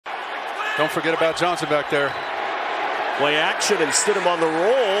Don't forget about Johnson back there. Play action, and Stidham on the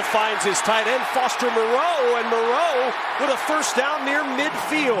roll finds his tight end Foster Moreau, and Moreau with a first down near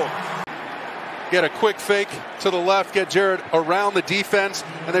midfield. Get a quick fake to the left, get Jarrett around the defense,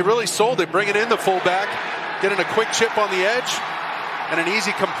 and they really sold it, bringing in the fullback, getting a quick chip on the edge, and an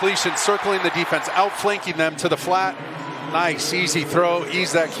easy completion, circling the defense, outflanking them to the flat. Nice, easy throw,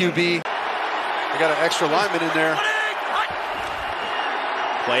 ease that QB. They got an extra lineman in there.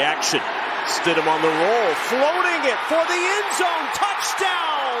 Play action. Stidham on the roll, floating it for the end zone.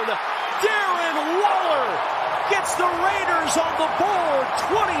 Touchdown! Darren Waller gets the Raiders on the board.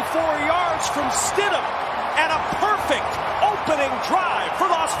 24 yards from Stidham, and a perfect opening drive for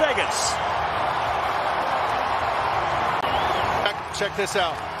Las Vegas. Check this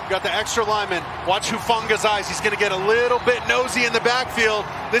out. Got the extra lineman. Watch Hufanga's eyes. He's going to get a little bit nosy in the backfield.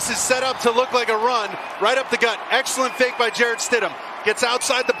 This is set up to look like a run. Right up the gut. Excellent fake by Jarrett Stidham. Gets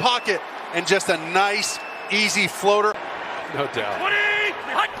outside the pocket. And just a nice, easy floater. No doubt.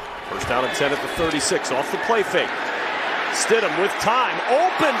 First down and 10 at the 36. Off the play fake. Stidham with time.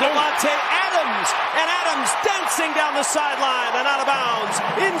 Open. Davante Adams. And Adams dancing down the sideline and out of bounds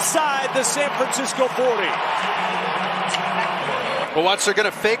inside the San Francisco 40. Well, watch, they're going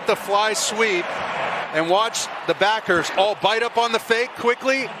to fake the fly sweep, and watch the backers all bite up on the fake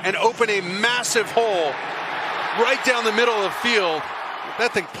quickly and open a massive hole right down the middle of the field.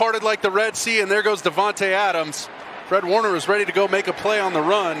 That thing parted like the Red Sea, and there goes Davante Adams. Fred Warner was ready to go make a play on the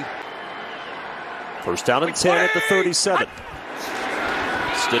run. First down and 10 at the 37.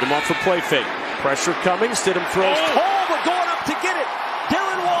 Stidham off the play fake. Pressure coming. Stidham throws. Oh, we're going up to get it.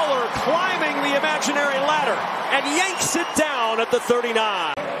 Darren Waller climbing the imaginary ladder and yanks it down at the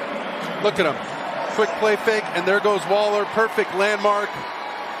 39. Look at him. Quick play fake, and there goes Waller. Perfect landmark.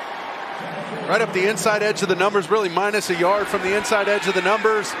 Right up the inside edge of the numbers, really minus a yard from the inside edge of the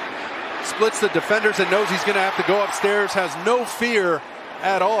numbers. Splits the defenders and knows he's going to have to go upstairs. Has no fear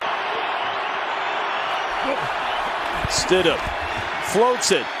at all. Stidham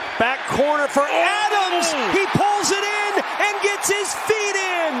floats it. Back corner for Adams. He pulls it in and gets his feet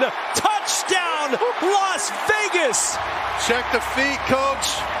in. Touchdown, Las Vegas. Check the feet,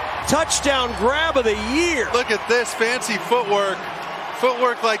 coach. Touchdown grab of the year. Look at this fancy footwork.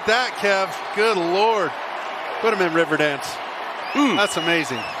 Footwork like that, Kev. Good Lord. Put him in Riverdance. That's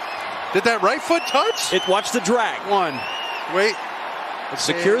amazing. Did that right foot touch? It watched the drag. One. Wait. It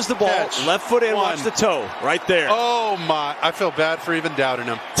secures the ball. Catch. Left foot in. Watch the toe. Right there. Oh my! I feel bad for even doubting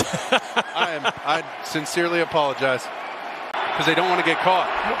him. I sincerely apologize because they don't want to get caught.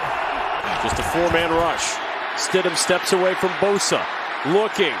 Just a four-man rush. Stidham steps away from Bosa.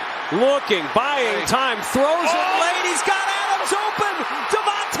 Looking, buying time. Throws it late. He's got Adams open.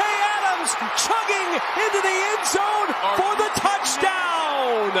 Davante Adams chugging into the end zone for the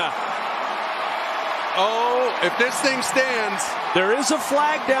touchdown. Oh, if this thing stands. There is a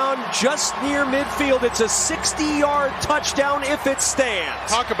flag down just near midfield. It's a 60-yard touchdown if it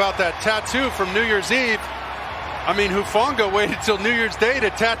stands. Talk about that tattoo from New Year's Eve. I mean, Hufanga waited till New Year's Day to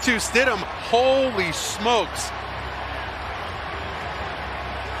tattoo Stidham. Holy smokes.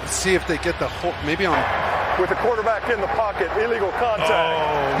 Let's see if they get the whole, maybe on. With the quarterback in the pocket, illegal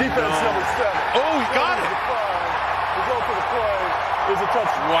contact. Defense number 7. Oh, he got it. The goal for the play is a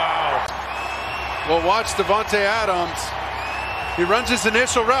touchdown. Wow. Well, watch Davante Adams. He runs his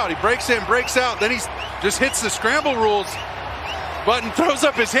initial route. He breaks in, breaks out. Then he just hits the scramble rules button, throws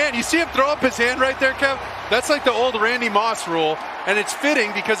up his hand. You see him throw up his hand right there, Kev? That's like the old Randy Moss rule, and it's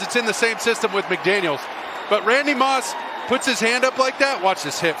fitting because it's in the same system with McDaniels. But Randy Moss puts his hand up like that. Watch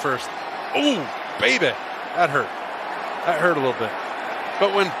this hit first. Ooh, baby. That hurt. That hurt a little bit.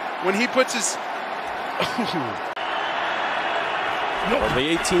 But when he puts his... On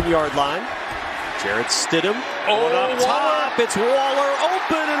the 18-yard line, Jarrett Stidham. Up top. It's Waller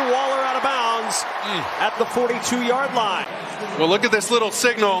open, and Waller out of bounds at the 42-yard line. Well, look at this little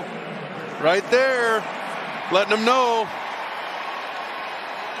signal right there, letting them know.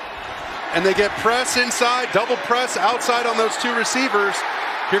 And they get press inside, double press outside on those two receivers.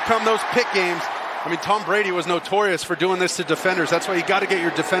 Here come those pick games. I mean, Tom Brady was notorious for doing this to defenders. That's why you got to get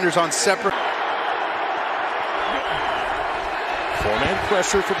your defenders on separate. Four-man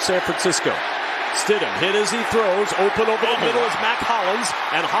pressure from San Francisco. Stidham hit as he throws. Open over the middle is Mac Hollins.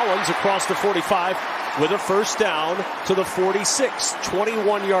 And Hollins across the 45 with a first down to the 46.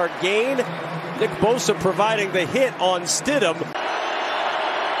 21-yard gain. Nick Bosa providing the hit on Stidham.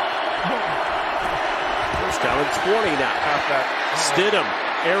 First down and 20 now. Stidham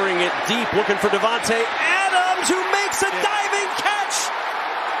airing it deep, looking for Davante Adams, who makes a diving catch.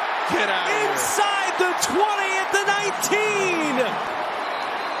 Get out inside the 20 at the 19.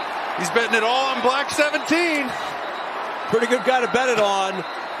 He's betting it all on black 17. Pretty good guy to bet it on.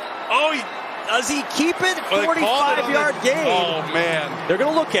 Oh, does he keep it? Well, 45-yard gain. Oh, man. They're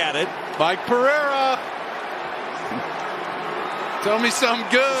going to look at it. Mike Pereira. Tell me something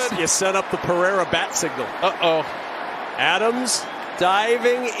good. You set up the Pereira bat signal. Uh-oh. Adams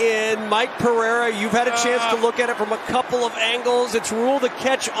diving in. Mike Pereira, you've had a chance to look at it from a couple of angles. It's rule the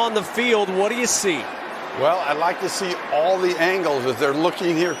catch on the field. What do you see? Well, I'd like to see all the angles as they're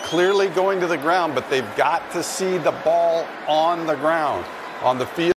looking here, clearly going to the ground, but they've got to see the ball on the ground, on the field.